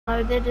No,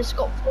 they just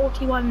got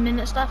 41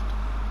 minutes left.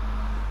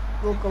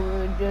 We'll go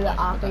and do the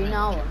RP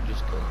now.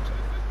 Just go.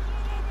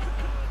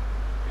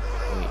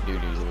 Wait,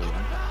 dude, he's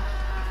waiting.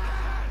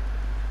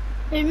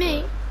 Who,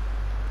 me?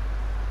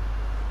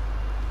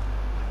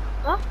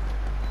 What?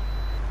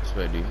 That's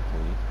what I do for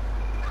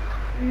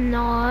you.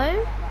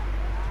 No.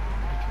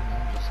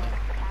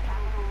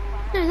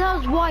 No, that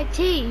was YT.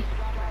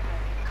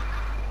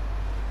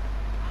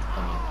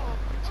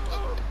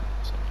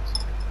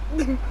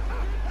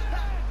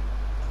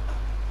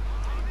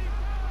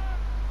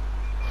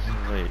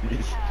 Wait.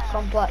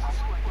 Complex.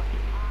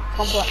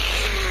 Complex.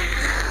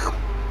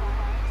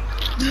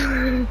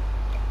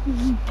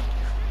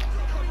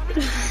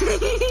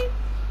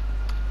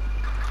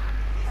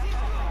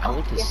 I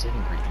like the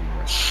disintegrate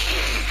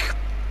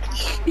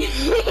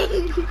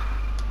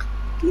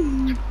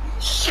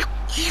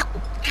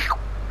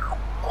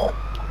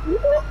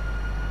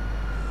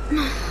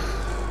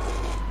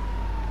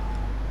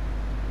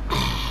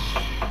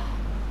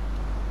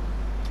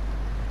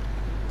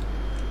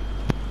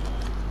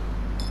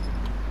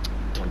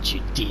Don't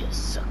you dare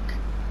suck.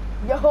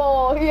 Yo,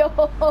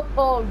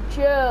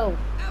 chill.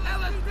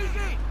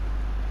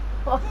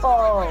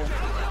 Oh,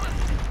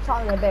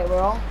 sounded a bit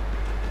wrong.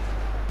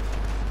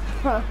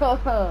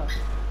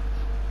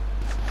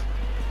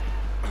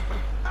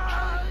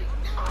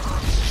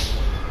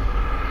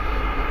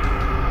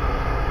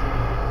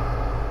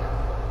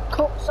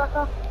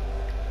 Cocksucker.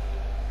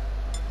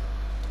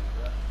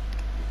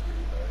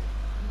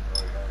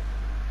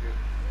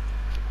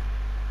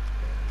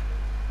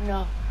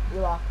 No,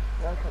 you are.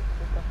 You're a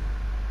cocksucker.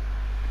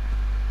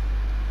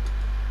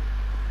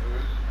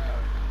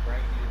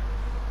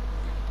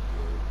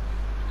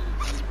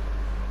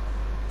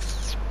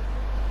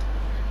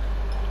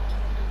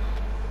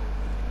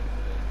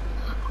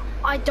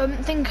 I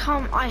don't think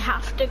I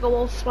have to go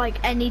off like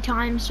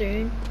anytime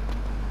soon.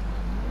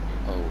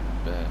 Oh,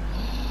 bet.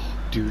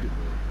 Dude,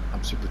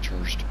 I'm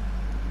supercharged.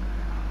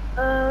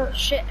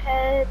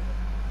 Shithead.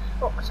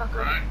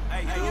 Cocksucker.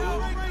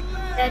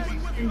 Dead.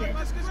 And dead.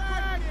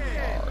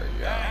 Oh,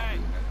 yeah.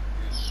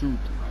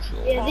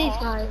 Supercharged. Yeah, these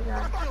guys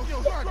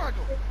are.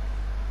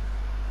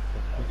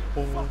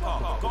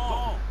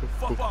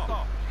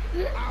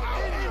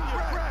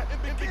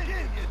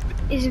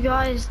 These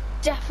guys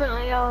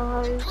definitely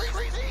are those.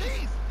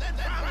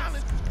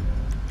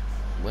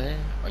 Where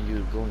are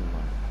you going,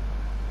 man?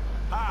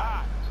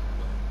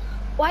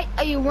 Why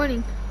are you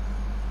running?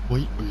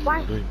 Wait, are you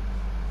Why? doing?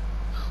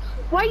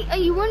 Why are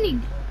you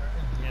running?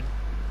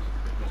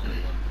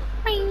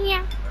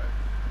 Yeah.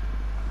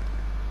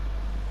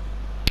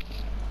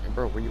 Hey,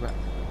 bro, where you at?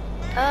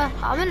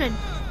 I'm in a,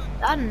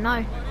 I don't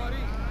know.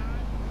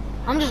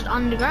 I'm just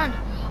underground.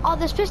 Oh,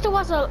 this pistol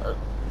has a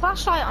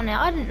flashlight on it.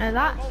 I didn't know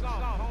that.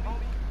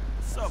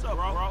 What's up,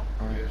 bro?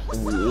 Alright.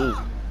 Ooh.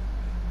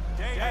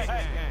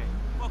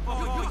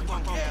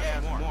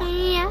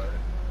 Yeah.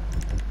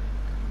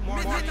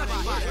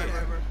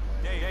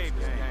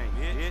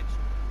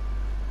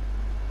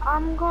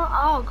 I'm going.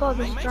 Oh god,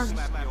 this drunk.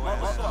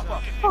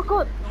 Oh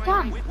god,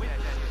 damn.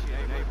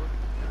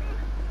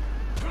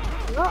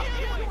 What?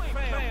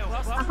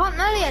 I can't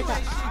melee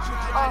attack.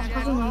 Oh,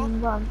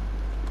 fucking run.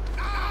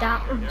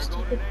 Damn, I'm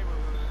stupid.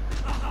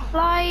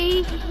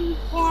 Fly.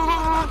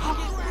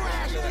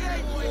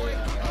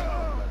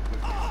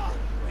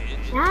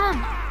 Damn.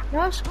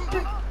 No,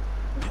 stupid.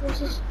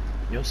 This is.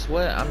 Yo,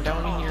 Sweat, I'm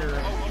down in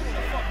here.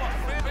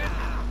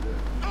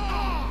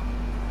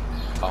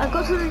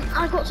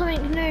 I got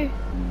something new.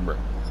 Bruh.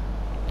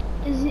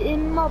 Is it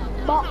in my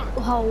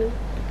butthole?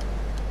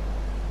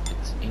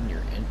 It's in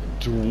your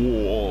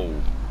inventory. Whoa.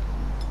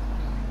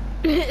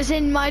 It's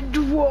in my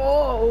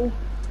drawer.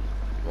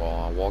 Oh,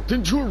 I walked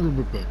into a room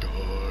with bad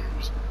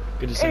guys.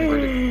 Get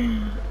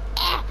disintegrated.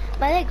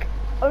 My leg.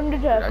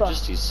 Undertaker. I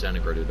just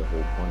disintegrated a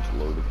whole bunch of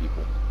load of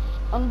people.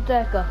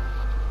 Undertaker.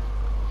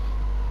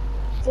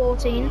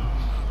 14.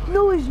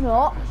 No, he's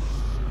not.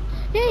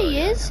 Yeah, he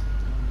is.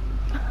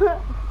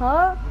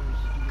 Huh?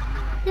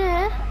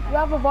 Yeah. You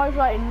have a voice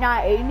like a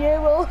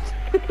 19-year-old.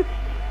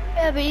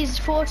 Yeah, but he's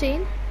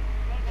 14.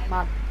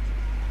 Man,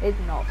 he's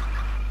not.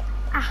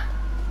 Ah.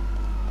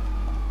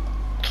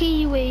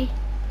 Kiwi.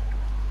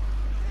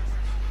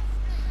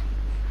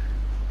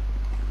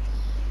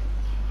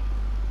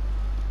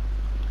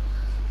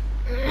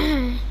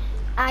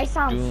 I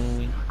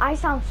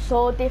sound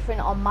so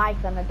different on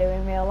mic than I do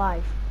in real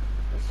life.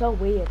 It's so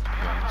weird.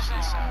 You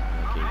honestly sound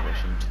like a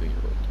Russian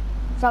 2-year-old.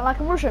 Sound like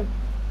I'm Russian.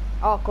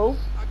 Oh, cool.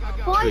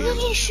 Why did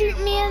you shoot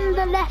me in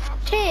the left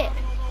tit?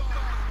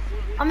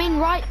 I mean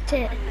right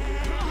tit.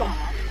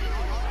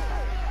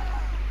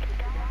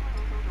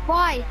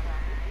 Why?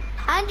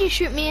 And you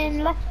shoot me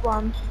in left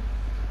one.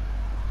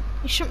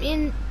 You shoot me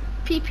in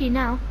PP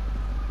now.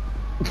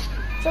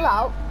 Chill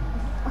out.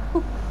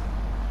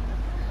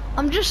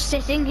 I'm just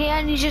sitting here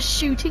and you're just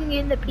shooting me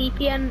in the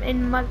PP and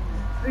in my...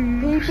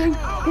 PP,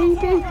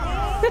 PP.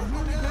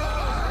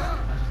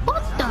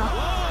 What the?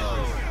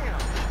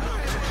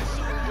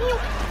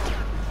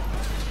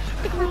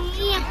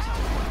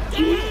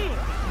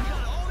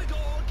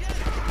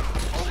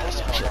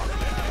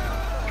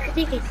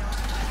 Tiki.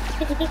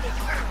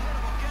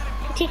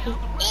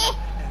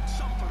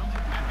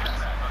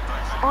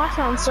 I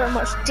sound so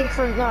much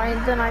different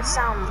than I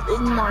sound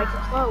in mic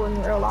as well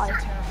in real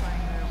life.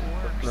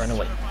 Run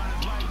away.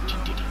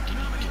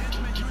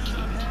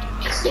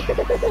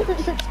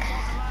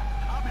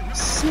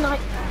 Snipe.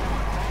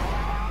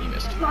 You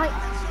missed. Snipe.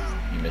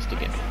 You missed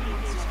again.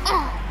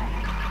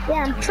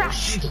 Yeah, I'm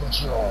trash. You do not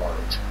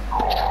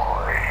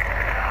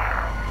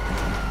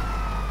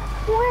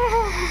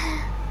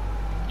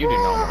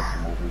want to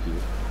come over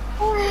here.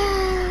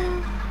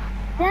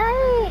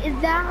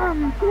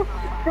 Damn.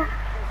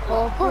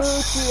 Oh,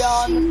 Fruity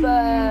on the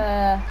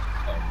fair.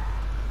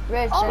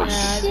 Richard.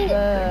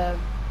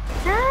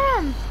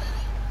 Damn.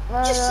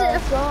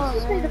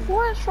 Just made a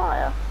forest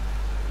fire.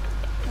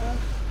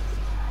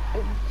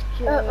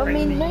 I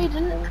mean, no, you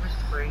didn't.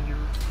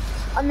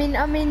 I mean,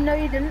 no,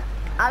 you didn't.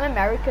 I'm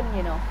American,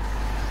 you know.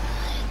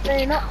 No,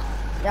 you're not.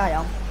 Yeah, I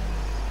am.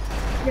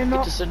 You're Get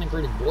not.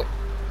 disintegrated, boy.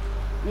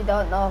 You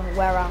don't know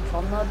where I'm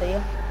from, though, do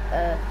you?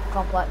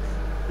 Complex.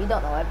 You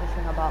don't know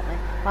everything about me.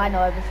 I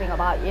know everything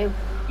about you.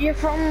 You're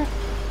from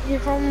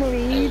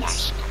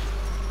Leeds.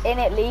 In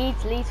it,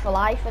 Leeds for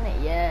life,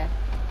 innit? Yeah.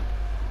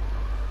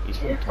 He's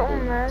You're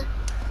from there.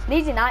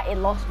 Leeds United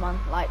lost, man.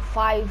 Like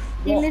 5.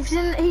 He lives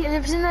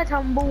in a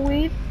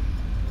tumbleweed.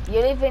 You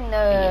live in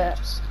the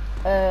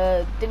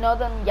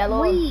northern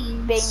yellow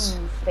Weeds. bins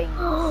thing.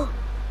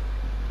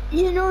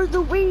 You know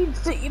the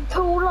weeds that you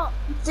pull up,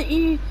 that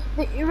you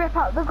rip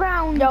out the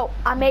ground. Yo,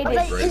 I made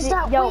Like, a is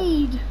that yo,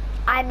 weed?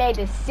 I made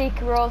a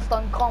sick roast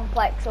on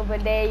Complex over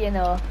there, you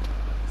know.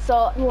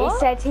 So What? he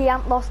said he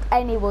hadn't lost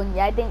anyone,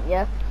 yeah, didn't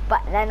you?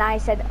 But then I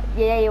said,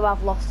 yeah, you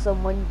have lost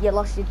someone. You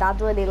lost your dad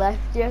when he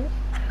left you.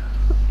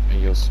 Hey,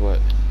 yo,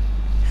 Sweat.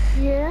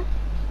 Yeah.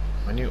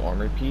 My new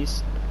armor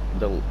piece,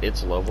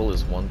 its level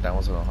is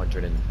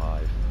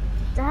 1,105.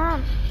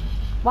 Damn.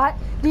 What?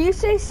 Do you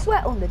say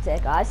Sweat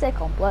Undertaker? I say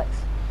Complex.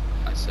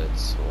 I said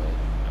Sweat.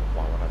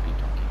 Why would I be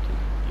talking to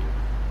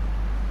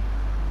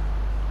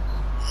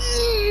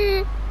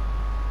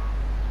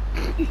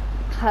you?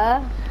 Huh?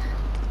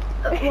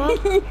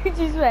 What? You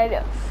just read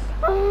it.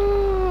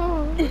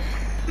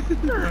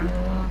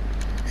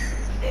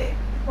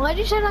 Why did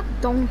you say like a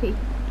donkey?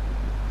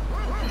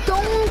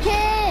 Donkey!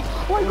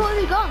 Oh my god,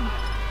 we gone.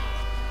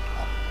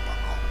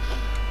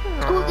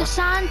 It's called the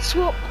Sand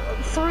Swap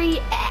 3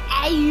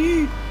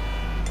 AU.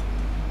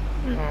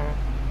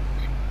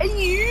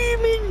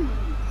 Human.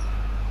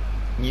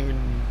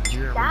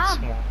 You're Damn.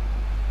 small.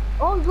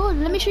 Oh god,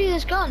 let me show you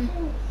this gun.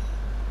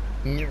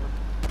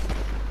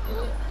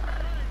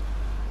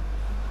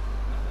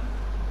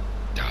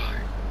 Die.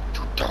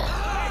 To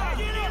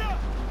die.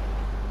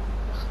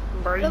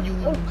 Burn you.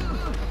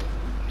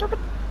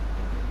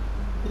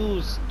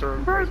 Who's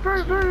third? Bro,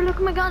 look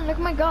at my gun, look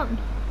at my gun.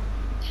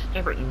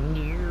 Never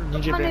near.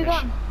 Look at my new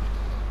gun.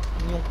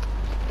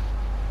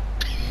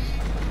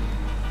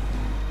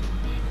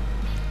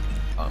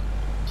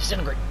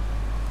 Disintegrate.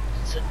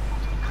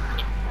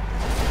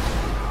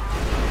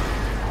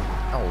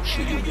 Oh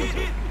shoot you with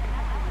it.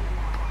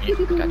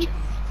 Yeah, gotcha.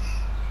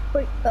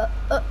 Wait,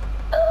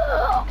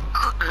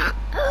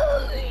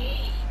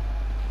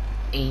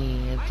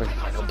 And for the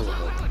final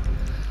blow.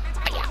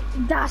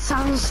 that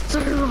sounds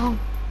strong.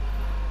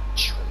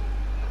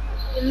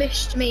 You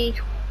missed me.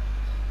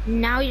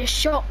 Now you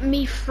shot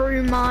me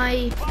through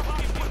my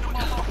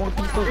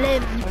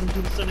limb. Time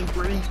to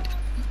disintegrate.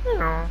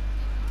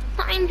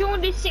 Time to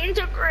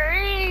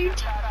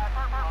disintegrate.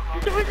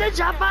 Into the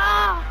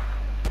chopper.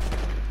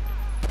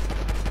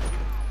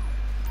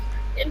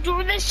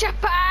 Into the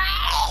chopper.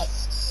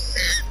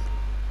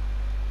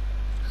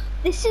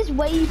 This is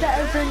way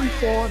better than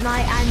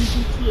Fortnite and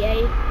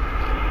GTA.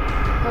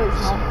 No,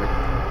 it's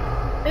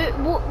not.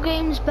 What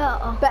game's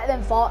better? Better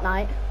than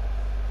Fortnite.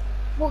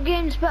 What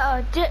game's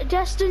better?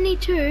 Destiny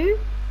 2 or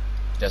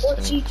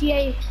Destiny.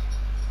 GTA?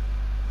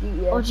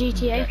 Yeah. Or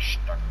GTA?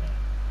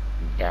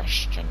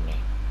 Destiny.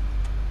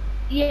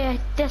 Yeah,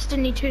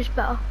 Destiny 2 is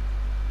better.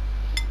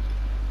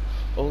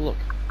 Oh look,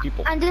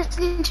 people. And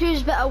Destiny 2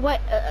 is better.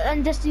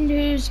 And Destiny 2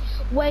 is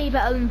way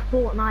better than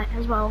Fortnite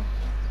as well.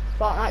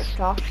 Fortnite's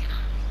tough.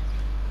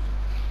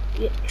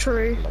 Yeah,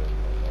 true.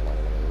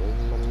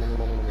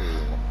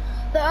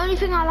 The only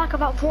thing I like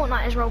about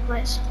Fortnite is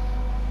roleplays.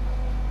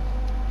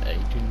 I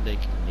do like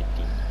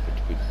knitting, but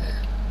good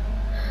knitting.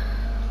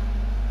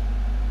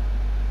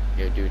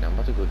 Yo, dude, I'm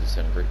about to go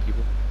disintegrate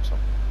people. So.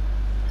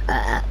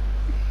 I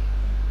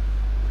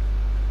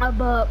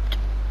burped.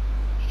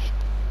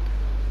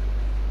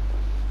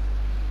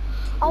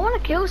 I want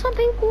to kill some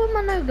people with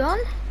my new gun.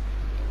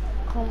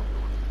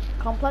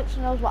 Complex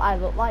knows what I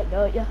look like,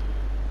 don't you?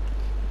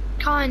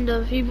 Kind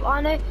of.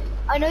 I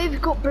know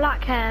you've got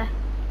black hair.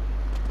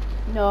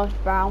 No, it's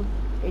brown.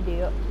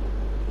 Idiot.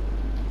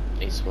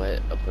 They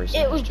Sweat, a person.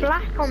 It who's was just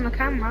black been on the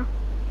camera.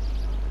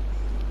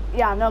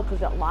 Yeah, I know,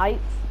 because it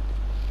lights.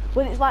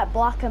 But it's like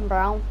black and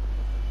brown.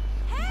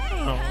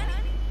 Oh.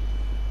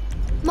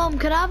 Mom,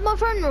 can I have my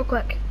phone real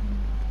quick?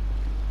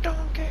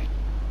 Donkey.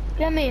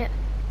 Give me it.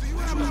 Do you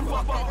have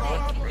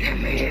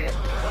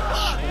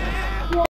a